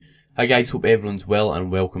Hi guys, hope everyone's well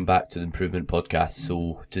and welcome back to the Improvement Podcast.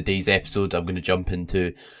 So today's episode I'm going to jump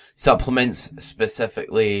into supplements,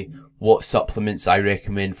 specifically what supplements I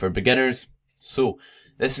recommend for beginners. So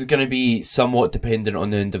this is going to be somewhat dependent on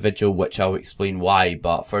the individual, which I'll explain why,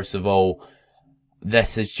 but first of all,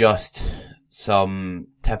 this is just some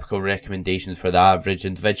typical recommendations for the average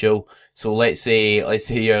individual. So let's say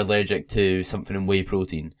you're allergic to something in whey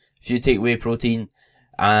protein. If you take whey protein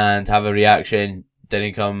and have a reaction,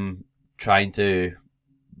 then come trying to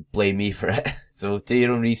blame me for it. So do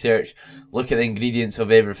your own research, look at the ingredients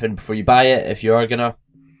of everything before you buy it if you are gonna.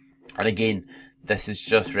 And again, this is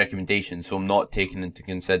just recommendations, so I'm not taking into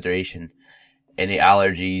consideration any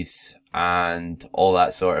allergies and all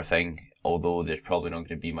that sort of thing, although there's probably not going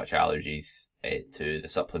to be much allergies to the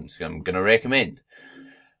supplements I'm going to recommend.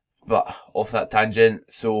 But off that tangent,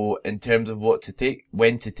 so in terms of when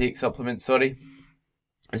to take supplements,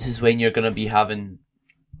 this is when you're going to be having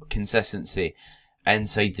consistency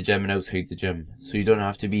inside the gym and outside the gym. So you don't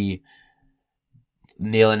have to be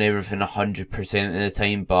nailing everything 100% of the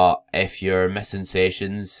time, but if you're missing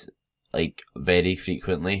sessions, like very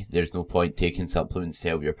frequently, there's no point taking supplements to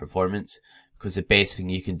help your performance, because the best thing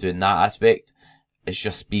you can do in that aspect is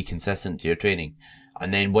just be consistent to your training.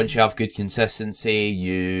 And then once you have good consistency,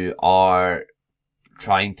 you are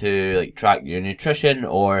trying to track your nutrition,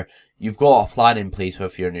 or you've got a plan in place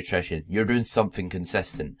with your nutrition. You're doing something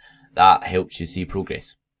consistent that helps you see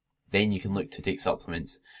progress. Then you can look to take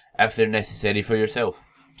supplements if they're necessary for yourself.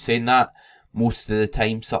 Saying that, most of the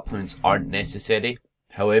time supplements aren't necessary.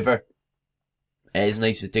 However, it is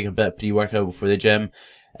nice to take a bit of pre-workout before the gym.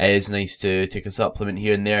 It is nice to take a supplement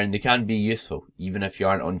here and there, and they can be useful, even if you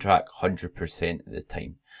aren't on track 100% of the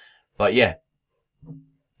time. But yeah,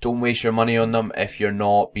 don't waste your money on them if you're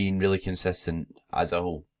not being really consistent as a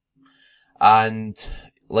whole. And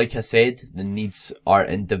like I said, the needs are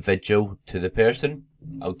individual to the person.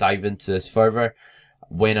 I'll dive into this further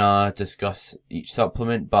when I discuss each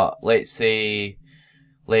supplement, but let's say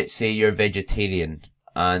you're vegetarian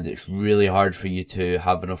and it's really hard for you to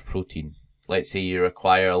have enough protein. Let's say you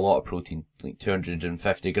require a lot of protein, like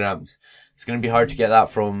 250 grams. It's going to be hard to get that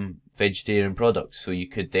from vegetarian products, so you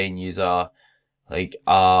could then use a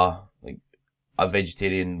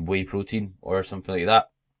vegetarian whey protein or something like that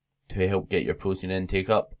to help get your protein intake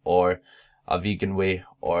up, or a vegan whey,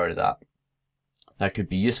 or that could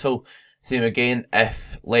be useful. Same again,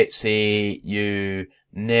 if let's say you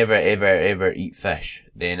never ever eat fish,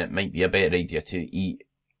 then it might be a better idea to eat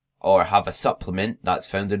or have a supplement that's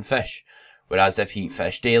found in fish. Whereas if you eat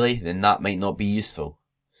fish daily, then that might not be useful.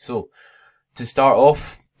 So to start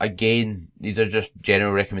off, again, these are just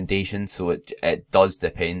general recommendations, so it does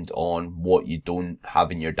depend on what you don't have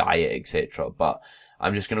in your diet, etc. But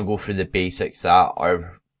I'm just going to go through the basics that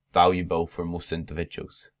are valuable for most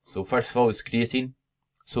individuals. So first of all is creatine.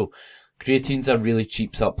 So creatine's a really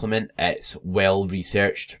cheap supplement. It's well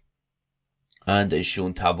researched and is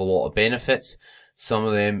shown to have a lot of benefits. Some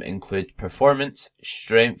of them include performance,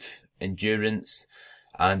 strength, endurance,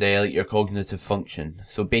 and your cognitive function.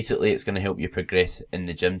 So basically it's going to help you progress in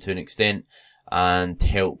the gym to an extent, and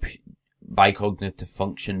help, by cognitive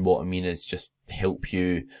function, what I mean is just help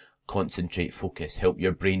you concentrate, focus, help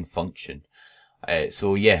your brain function.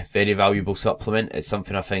 So yeah, very valuable supplement. It's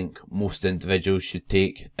something I think most individuals should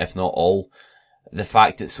take, if not all. The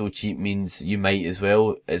fact it's so cheap means you might as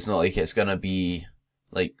well. It's not like it's going to be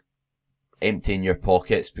emptying your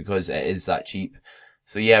pockets because it is that cheap.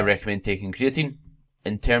 So yeah, I recommend taking creatine.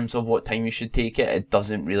 In terms of what time you should take it, it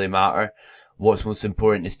doesn't really matter. What's most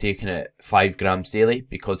important is taking it 5 grams daily,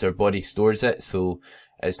 because our body stores it, so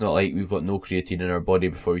it's not like we've got no creatine in our body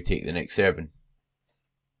before we take the next serving.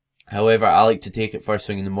 However, I like to take it first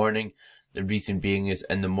thing in the morning. The reason being is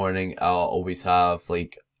in the morning I'll always have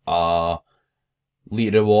a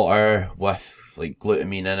litre of water with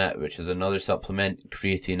glutamine in it, which is another supplement,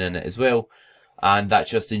 creatine in it as well. And that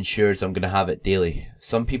just ensures I'm going to have it daily.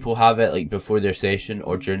 Some people have it before their session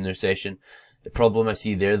or during their session. The problem I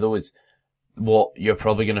see there though is what you're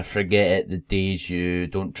probably going to forget it the days you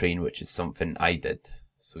don't train, which is something I did.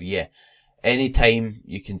 So yeah, anytime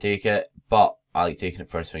you can take it, but I like taking it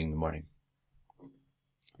first thing in the morning.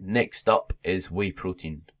 Next up is whey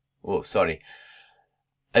protein.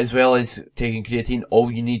 As well as taking creatine, all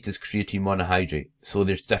you need is creatine monohydrate. So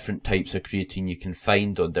there's different types of creatine you can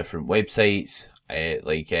find on different websites. I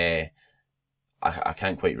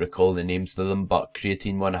can't quite recall the names of them, but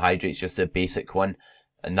creatine monohydrate is just a basic one,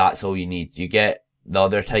 and that's all you need. You get the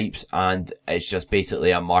other types, and it's just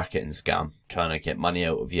basically a marketing scam trying to get money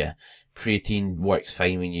out of you. Creatine works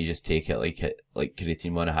fine when you just take it like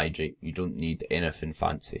creatine monohydrate. You don't need anything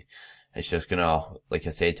fancy. It's just gonna, like I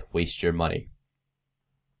said, waste your money.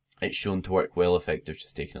 It's shown to work well effective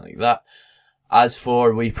just taking it like that. As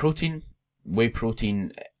for whey protein,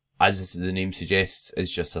 as the name suggests,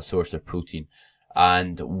 is just a source of protein.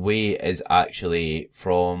 And whey is actually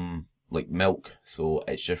from like milk, so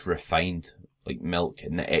it's just refined like milk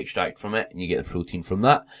and the extract from it, and you get the protein from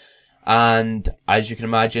that. And as you can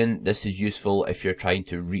imagine, this is useful if you're trying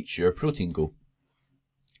to reach your protein goal.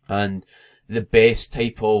 And the best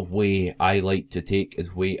type of whey I like to take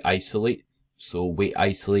is whey isolate. So whey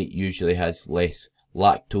isolate usually has less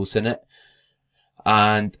lactose in it,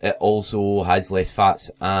 and it also has less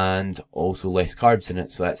fats and also less carbs in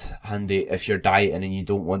it. So that's handy if you're dieting and you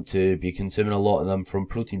don't want to be consuming a lot of them from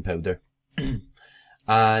protein powder.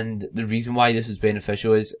 And the reason why this is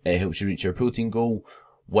beneficial is it helps you reach your protein goal,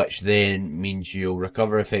 which then means you'll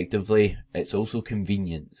recover effectively. It's also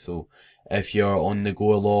convenient. So if you're on the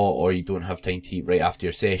go a lot or you don't have time to eat right after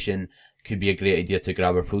your session, it could be a great idea to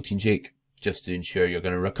grab a protein shake just to ensure you're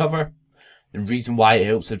going to recover. The reason why it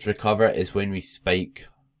helps us recover is when we spike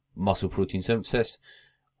muscle protein synthesis,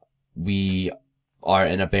 we are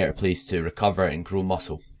in a better place to recover and grow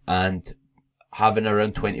muscle. And having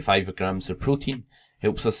around 25 grams of protein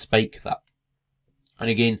helps us spike that. And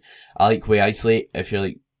again, I like whey isolate. If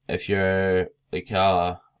you're like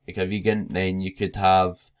a vegan, then you could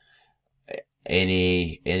have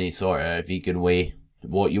any sort of vegan whey.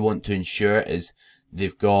 What you want to ensure is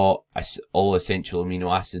they've got all essential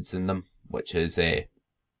amino acids in them, which is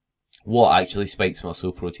what actually spikes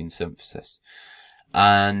muscle protein synthesis.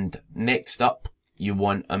 And next up, you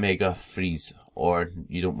want omega 3s, or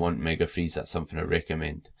you don't want omega 3s. That's something I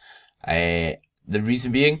recommend. The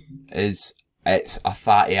reason being is it's a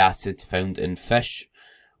fatty acid found in fish,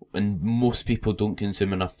 and most people don't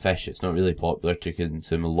consume enough fish. It's not really popular to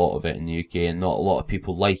consume a lot of it in the UK, and not a lot of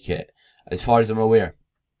people like it, as far as I'm aware.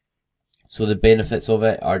 So the benefits of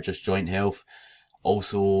it are just joint health,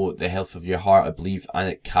 also the health of your heart, I believe, and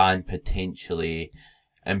it can potentially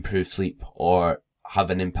improve sleep or have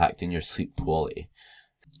an impact in your sleep quality.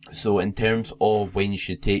 So in terms of when you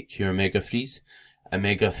should take your omega-3s,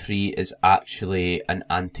 omega-3 is actually an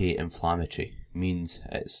anti-inflammatory, means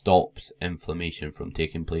it stops inflammation from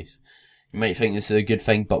taking place. You might think this is a good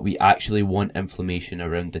thing, but we actually want inflammation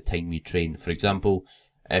around the time we train. For example,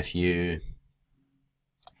 if you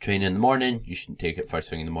train in the morning, you shouldn't take it first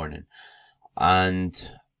thing in the morning. And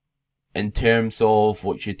in terms of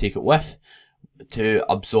what you take it with, to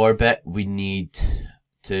absorb it, we need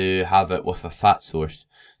to have it with a fat source.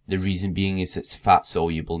 The reason being is it's fat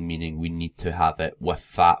soluble, meaning we need to have it with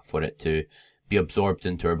fat for it to be absorbed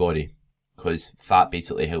into our body. Because fat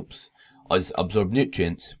basically helps us absorb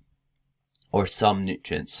nutrients, or some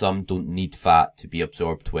nutrients. Some don't need fat to be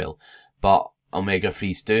absorbed well, but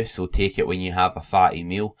omega-3s do, so take it when you have a fatty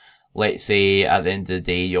meal. Let's say at the end of the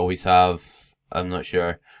day you always have, I'm not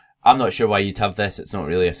sure why you'd have this, it's not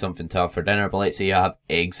really something to have for dinner, but let's say you have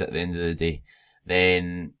eggs at the end of the day,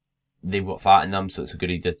 then they've got fat in them, so it's a good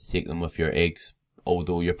idea to take them with your eggs,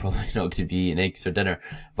 although you're probably not going to be eating eggs for dinner,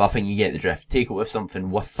 but I think you get the drift. Take it with something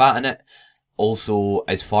with fat in it, also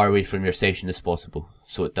as far away from your session as possible,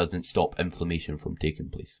 so it doesn't stop inflammation from taking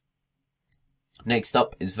place. Next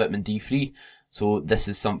up is vitamin D3. So this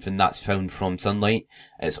is something that's found from sunlight.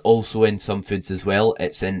 It's also in some foods as well.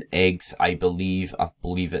 It's in eggs, I believe. I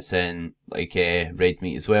believe it's in like red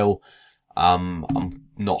meat as well. I'm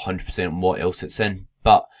not 100% on what else it's in,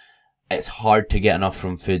 but it's hard to get enough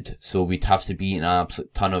from food. So we'd have to be eating an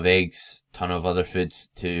absolute ton of eggs, ton of other foods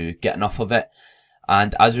to get enough of it.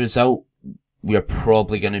 And as a result, we're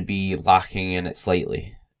probably going to be lacking in it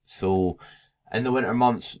slightly. So in the winter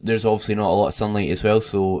months, there's obviously not a lot of sunlight as well,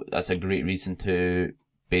 so that's a great reason to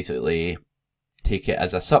basically take it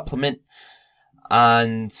as a supplement.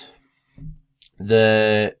 And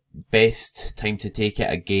the best time to take it,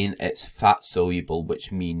 again, it's fat soluble, which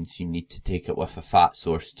means you need to take it with a fat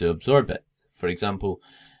source to absorb it. For example,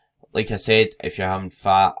 like I said, if you're having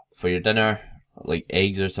fat for your dinner, like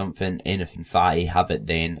eggs or something, anything fatty, have it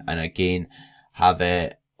then, and again, have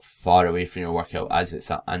it far away from your workout as it's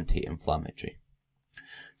an anti-inflammatory.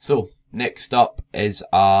 So next up is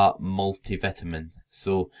a multivitamin.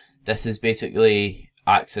 So this is basically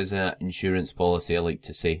acts as an insurance policy, I like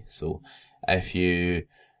to say. So if you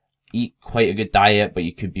eat quite a good diet, but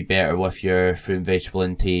you could be better with your fruit and vegetable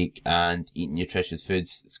intake and eating nutritious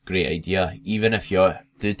foods, it's a great idea. Even if you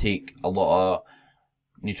do take a lot of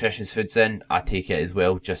nutritious foods in, I take it as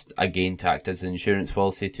well, just again to act as an insurance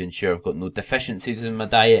policy to ensure I've got no deficiencies in my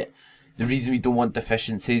diet. The reason we don't want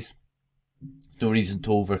deficiencies, no reason to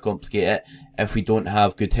overcomplicate it. If we don't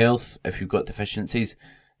have good health, if we've got deficiencies,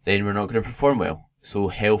 then we're not going to perform well. So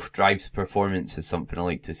health drives performance is something I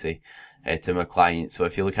like to say to my clients. So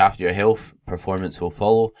if you look after your health, performance will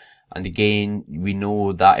follow. And again, we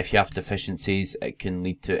know that if you have deficiencies, it can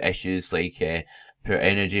lead to issues like poor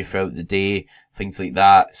energy throughout the day, things like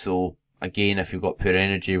that. So again, if you've got poor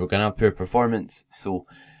energy, we're going to have poor performance. So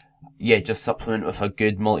yeah, just supplement with a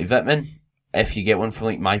good multivitamin. If you get one from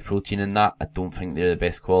like MyProtein and that, I don't think they're the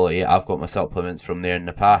best quality. I've got my supplements from there in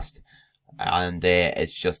the past, and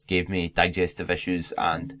it's just gave me digestive issues,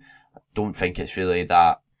 and I don't think it's really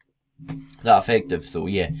that effective. So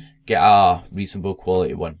yeah, get a reasonable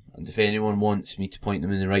quality one. And if anyone wants me to point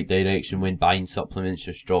them in the right direction when buying supplements,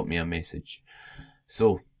 just drop me a message.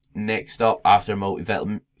 So next up, after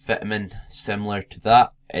multivitamin, similar to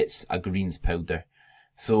that, it's a greens powder.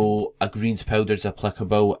 So a greens powder is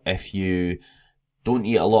applicable if you don't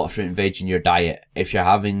eat a lot of fruit and veg in your diet. If you're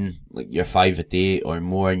having like your 5 a day or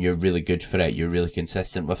more and you're really good for it, you're really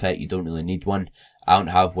consistent with it, you don't really need one. I don't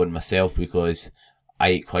have one myself because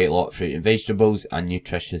I eat quite a lot of fruit and vegetables and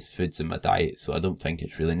nutritious foods in my diet, so I don't think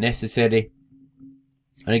it's really necessary.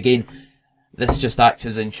 And again, this just acts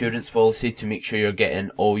as an insurance policy to make sure you're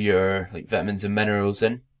getting all your like vitamins and minerals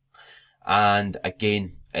in. And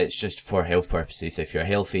again, it's just for health purposes. If you're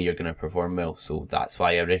healthy, you're going to perform well. So that's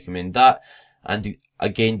why I recommend that. And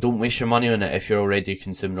again, don't waste your money on it if you're already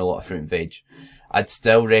consuming a lot of fruit and veg. I'd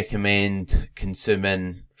still recommend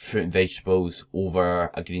consuming fruit and vegetables over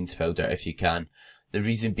a greens powder if you can. The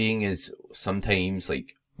reason being is sometimes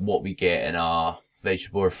like what we get in a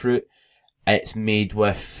vegetable or fruit, it's made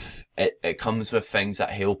with, it comes with things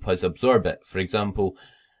that help us absorb it. For example,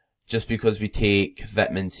 just because we take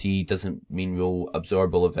vitamin C doesn't mean we'll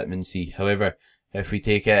absorb all of vitamin C. However, if we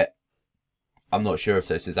take it, I'm not sure if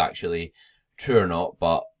this is actually true or not,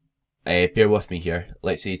 but bear with me here.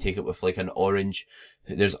 Let's say you take it with like an orange.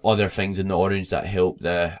 There's other things in the orange that help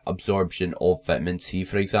the absorption of vitamin C,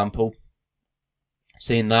 for example.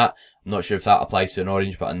 Saying that, I'm not sure if that applies to an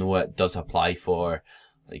orange, but I know it does apply for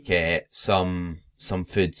like some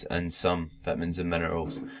foods and some vitamins and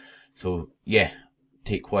minerals. So yeah,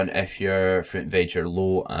 take one if your fruit and veg are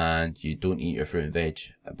low and you don't eat your fruit and veg.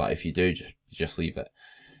 But if you do, just leave it.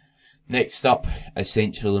 Next up,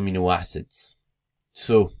 essential amino acids.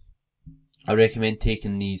 So I recommend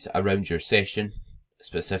taking these around your session,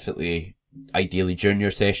 specifically, ideally during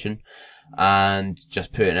your session, and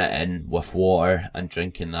just putting it in with water and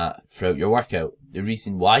drinking that throughout your workout. The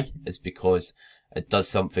reason why is because it does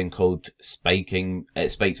something called spiking. It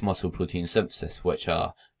spikes muscle protein synthesis, which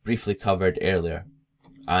I briefly covered earlier.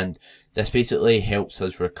 And this basically helps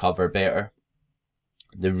us recover better.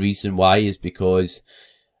 The reason why is because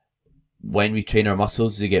when we train our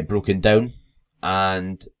muscles, they get broken down,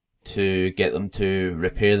 and to get them to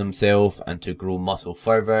repair themselves and to grow muscle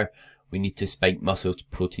further, we need to spike muscle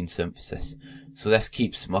protein synthesis. So this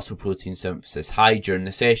keeps muscle protein synthesis high during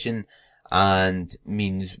the session and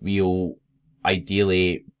means we'll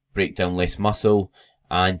ideally break down less muscle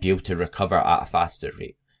and be able to recover at a faster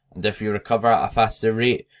rate. And if we recover at a faster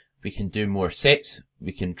rate, we can do more sets,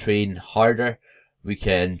 we can train harder, we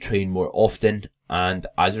can train more often, and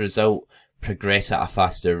as a result, progress at a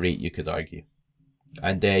faster rate, you could argue.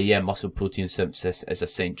 And muscle protein synthesis is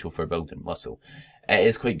essential for building muscle. It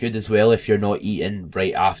is quite good as well if you're not eating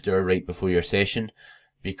right after or right before your session,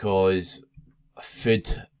 because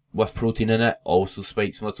food with protein in it also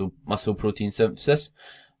spikes muscle protein synthesis.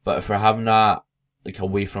 But if we're having that like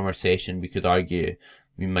away from our session, we could argue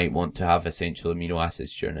we might want to have essential amino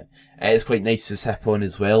acids during it. It is quite nice to sip on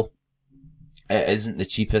as well. It isn't the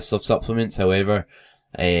cheapest of supplements, however,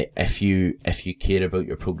 if you care about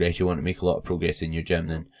your progress, you want to make a lot of progress in your gym,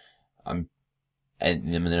 then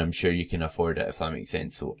I'm sure you can afford it, if that makes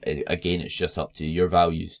sense. So again, it's just up to your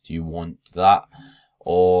values. Do you want that,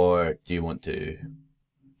 or do you want to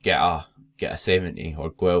get a 70 or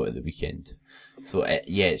go out at the weekend? So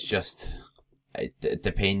it's just, it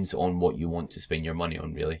depends on what you want to spend your money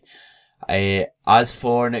on, really. As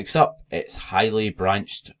for next up, it's highly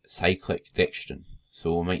branched cyclic dextrin.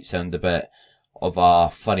 So it might sound a bit of a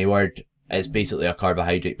funny word. It's basically a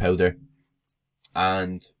carbohydrate powder,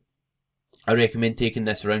 and I recommend taking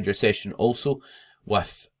this around your session also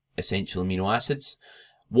with essential amino acids.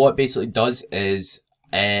 What it basically does is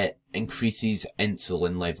it increases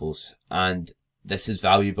insulin levels, and this is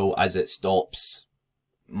valuable as it stops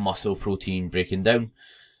muscle protein breaking down.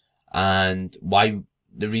 And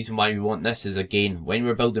the reason why we want this is, again, when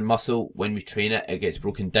we're building muscle, when we train it, it gets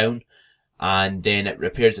broken down and then it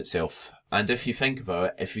repairs itself. And if you think about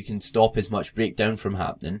it, if we can stop as much breakdown from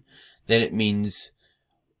happening, then it means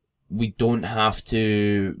we don't have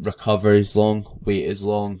to recover as long, wait as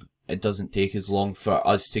long. it doesn't take as long for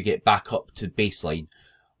us to get back up to baseline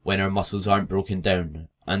when our muscles aren't broken down.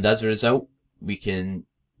 And as a result, we can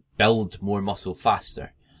build more muscle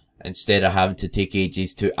faster instead of having to take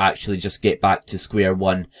ages to actually just get back to square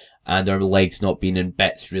one and our legs not being in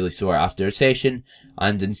bits really sore after a session.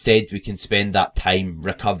 And instead we can spend that time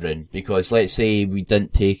recovering, because let's say we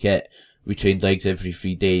didn't take it, we trained legs every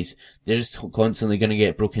 3 days, they're just constantly going to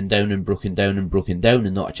get broken down and broken down and broken down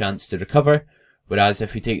and not a chance to recover. Whereas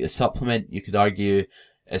if we take the supplement, you could argue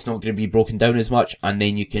it's not going to be broken down as much, and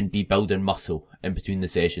then you can be building muscle in between the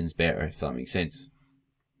sessions better, if that makes sense.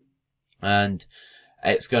 And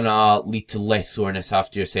it's going to lead to less soreness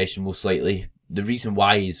after your session, most likely. The reason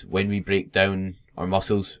why is when we break down our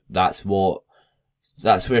muscles, that's where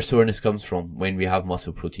soreness comes from, when we have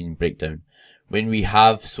muscle protein breakdown. When we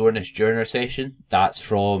have soreness during our session, that's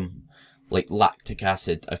from like lactic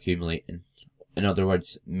acid accumulating. In other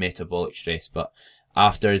words, metabolic stress. But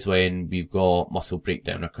after is when we've got muscle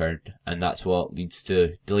breakdown occurred, and that's what leads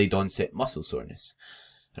to delayed onset muscle soreness.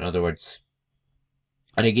 In other words.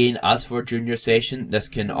 And again, as for during your session,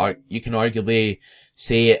 you can arguably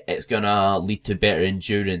say it's gonna lead to better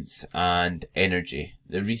endurance and energy.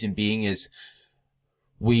 The reason being is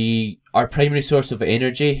our primary source of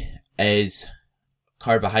energy is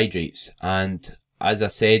carbohydrates, and as I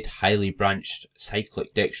said, highly branched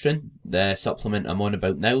cyclic dextrin, the supplement I'm on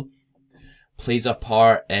about now, plays a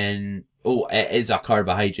part in, it is a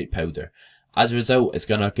carbohydrate powder. As a result, it's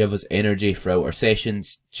gonna give us energy throughout our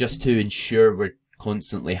sessions, just to ensure we're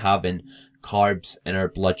constantly having carbs in our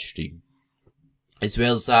bloodstream. As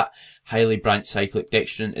well as that, highly branched cyclic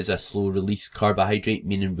dextrin is a slow release carbohydrate,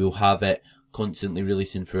 meaning we'll have it constantly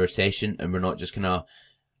releasing through our session, and we're not just gonna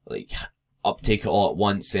uptake it all at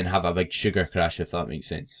once and have a big sugar crash, if that makes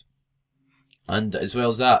sense. And as well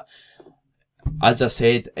as that, as I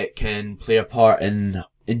said, it can play a part in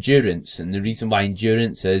endurance, and the reason why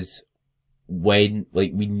endurance is when we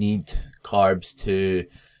need carbs to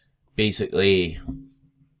basically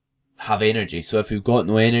have energy. So if we've got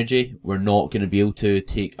no energy, we're not going to be able to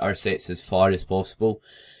take our sets as far as possible.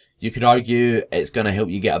 You could argue it's going to help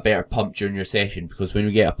you get a better pump during your session, because when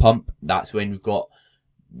we get a pump, that's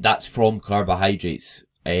from carbohydrates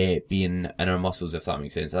being in our muscles, if that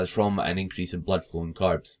makes sense. That's from an increase in blood flow and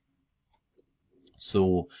carbs.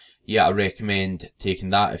 So yeah, I recommend taking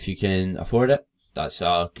that if you can afford it. That's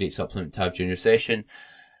a great supplement to have during your session.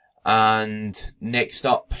 And next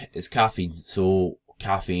up is caffeine. So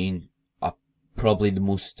caffeine, I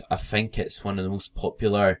think it's one of the most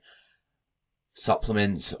popular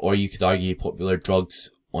supplements, or you could argue popular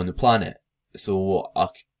drugs on the planet. So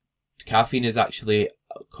caffeine is actually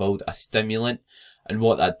called a stimulant, and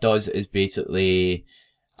what that does is basically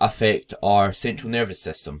affect our central nervous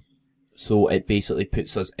system. So it basically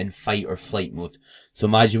puts us in fight or flight mode. So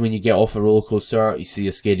imagine when you get off a roller coaster, you see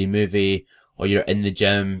a scary movie, or you're in the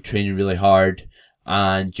gym training really hard,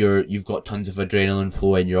 and you've got tons of adrenaline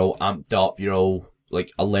flowing, you're all amped up, you're all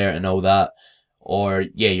alert and all that, or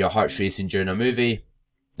your heart's racing during a movie.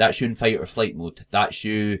 That's you in fight or flight mode. That's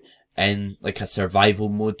you in a survival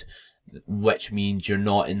mode, which means you're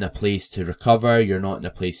not in a place to recover, you're not in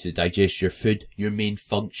a place to digest your food. Your main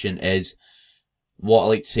function is, what I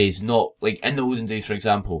like to say is not, in the olden days, for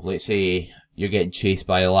example, let's say you're getting chased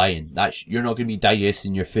by a lion. You're not going to be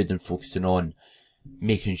digesting your food and focusing on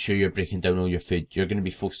making sure you're breaking down all your food. You're going to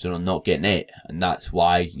be focusing on not getting it, and that's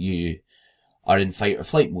why you are in fight or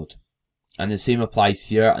flight mode. And the same applies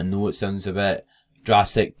here. I know it sounds a bit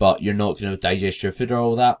drastic, but you're not going to digest your food or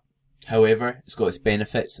all that. However, it's got its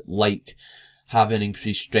benefits, like having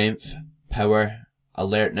increased strength, power,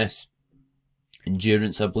 alertness,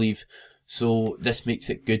 endurance, I believe. So this makes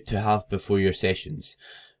it good to have before your sessions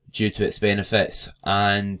due to its benefits.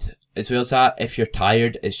 And as well as that, if you're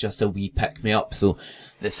tired, it's just a wee pick-me-up. So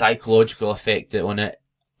the psychological effect on it,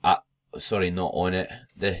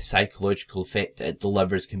 the psychological effect it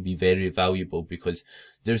delivers can be very valuable, because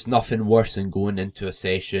there's nothing worse than going into a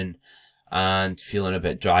session and feeling a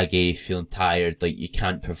bit draggy, feeling tired, like you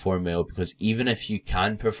can't perform well. Because even if you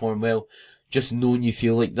can perform well, just knowing you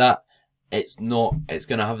feel like that, it's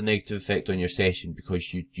going to have a negative effect on your session,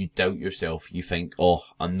 because you doubt yourself. You think,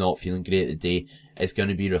 I'm not feeling great today. It's going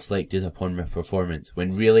to be reflected upon my performance,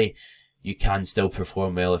 when really you can still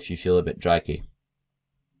perform well if you feel a bit draggy.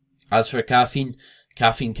 As for caffeine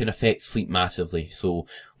can affect sleep massively. So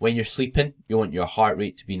when you're sleeping, you want your heart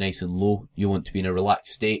rate to be nice and low. You want to be in a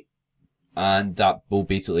relaxed state, and that will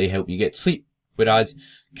basically help you get to sleep. Whereas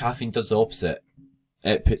caffeine does the opposite.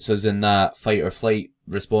 It puts us in that fight or flight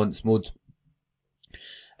response mode.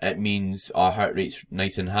 It means our heart rate's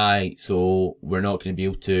nice and high, so we're not going to be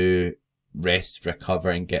able to rest, recover,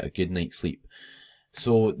 and get a good night's sleep.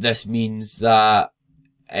 So this means that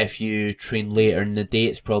if you train later in the day,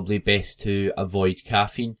 it's probably best to avoid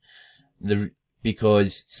caffeine,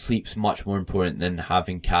 because sleep's much more important than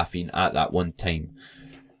having caffeine at that one time.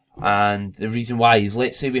 And the reason why is,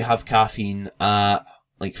 let's say we have caffeine at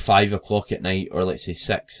like 5 o'clock at night, or let's say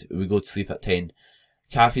 6, we go to sleep at 10.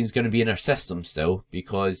 Caffeine's going to be in our system still,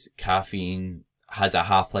 because caffeine has a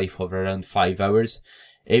half-life of around 5 hours.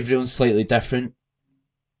 Everyone's slightly different,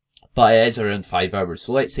 but it is around 5 hours.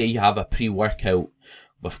 So let's say you have a pre-workout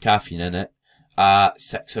with caffeine in it at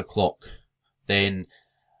 6 o'clock. Then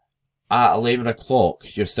at 11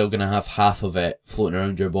 o'clock, you're still going to have half of it floating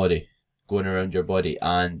around your body, going around your body,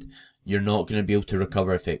 and you're not going to be able to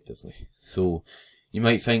recover effectively. So you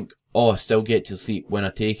might think, oh, I still get to sleep when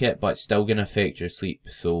I take it, but it's still going to affect your sleep.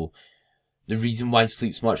 So the reason why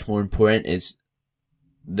sleep's much more important is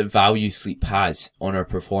the value sleep has on our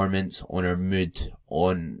performance, on our mood,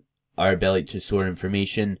 on our ability to store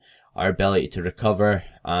information, our ability to recover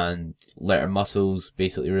and let our muscles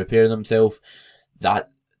basically repair themselves. That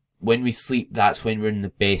when we sleep, that's when we're in the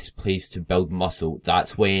best place to build muscle.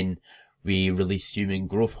 That's when we release human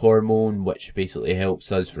growth hormone, which basically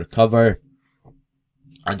helps us recover.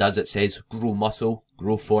 And as it says, grow muscle,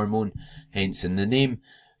 growth hormone, hence in the name.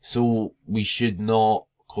 So we should not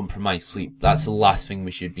compromise sleep. That's the last thing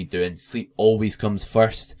we should be doing. Sleep always comes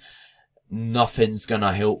first. Nothing's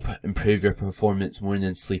gonna help improve your performance more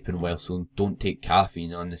than sleeping well. So don't take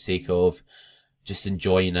caffeine on the sake of just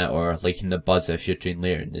enjoying it or liking the buzz if you're training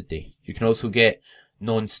later in the day. You can also get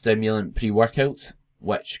non-stimulant pre-workouts,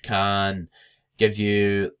 which can give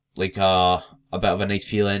you like a bit of a nice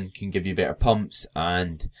feeling, can give you better pumps,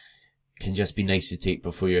 and can just be nice to take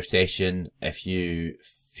before your session if you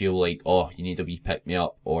feel like, oh, you need a wee pick me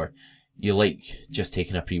up, or you like just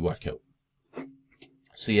taking a pre-workout.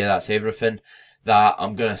 So yeah, that's everything that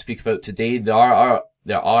I'm going to speak about today. There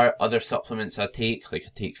are other supplements I take, like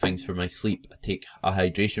I take things for my sleep, I take a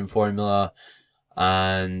hydration formula,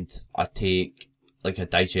 and I take like a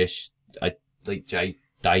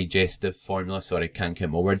digestive formula. Sorry, I can't get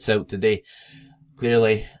my words out today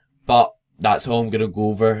clearly, but that's all I'm going to go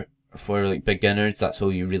over for like beginners. That's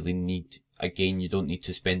all you really need. Again, you don't need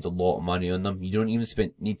to spend a lot of money on them. You don't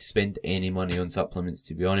even need to spend any money on supplements,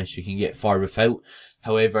 to be honest. You can get far without.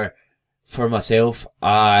 However, for myself,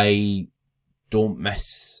 I don't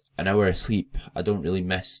miss an hour of sleep. I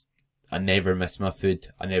never miss my food.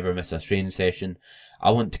 I never miss a training session. I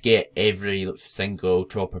want to get every single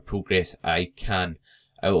drop of progress I can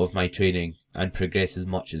out of my training and progress as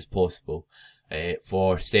much as possible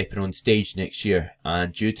for stepping on stage next year.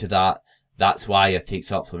 And due to that, that's why I take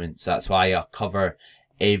supplements. That's why I cover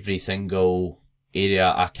every single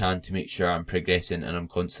area I can to make sure I'm progressing and I'm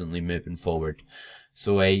constantly moving forward.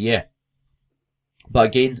 So yeah. But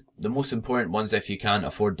again, the most important ones, if you can't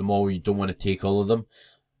afford them all, you don't want to take all of them,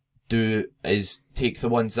 is take the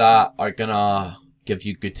ones that are gonna give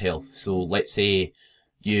you good health. So let's say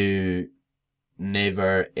you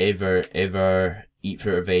never ever ever eat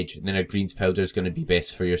fruit or veg, then a greens powder is going to be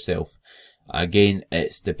best for yourself. Again,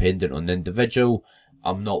 it's dependent on the individual.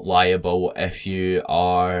 I'm not liable if you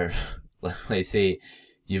are, let's say,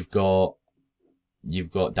 you've got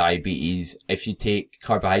diabetes. If you take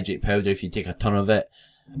carbohydrate powder, if you take a ton of it,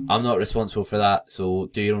 I'm not responsible for that. So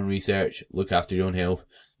do your own research, look after your own health.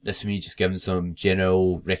 This is me just giving some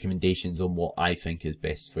general recommendations on what I think is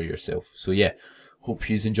best for yourself. So yeah, hope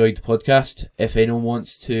you've enjoyed the podcast. If anyone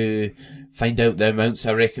wants to find out the amounts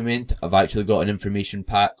I recommend, I've actually got an information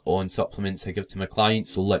pack on supplements I give to my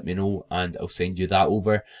clients, so let me know and I'll send you that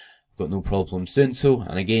over. I've got no problems doing so.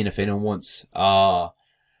 And again, if anyone wants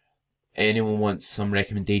some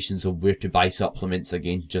recommendations of where to buy supplements,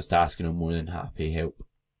 again, just asking, I'm more than happy to help.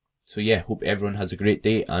 So yeah, hope everyone has a great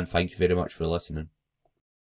day and thank you very much for listening.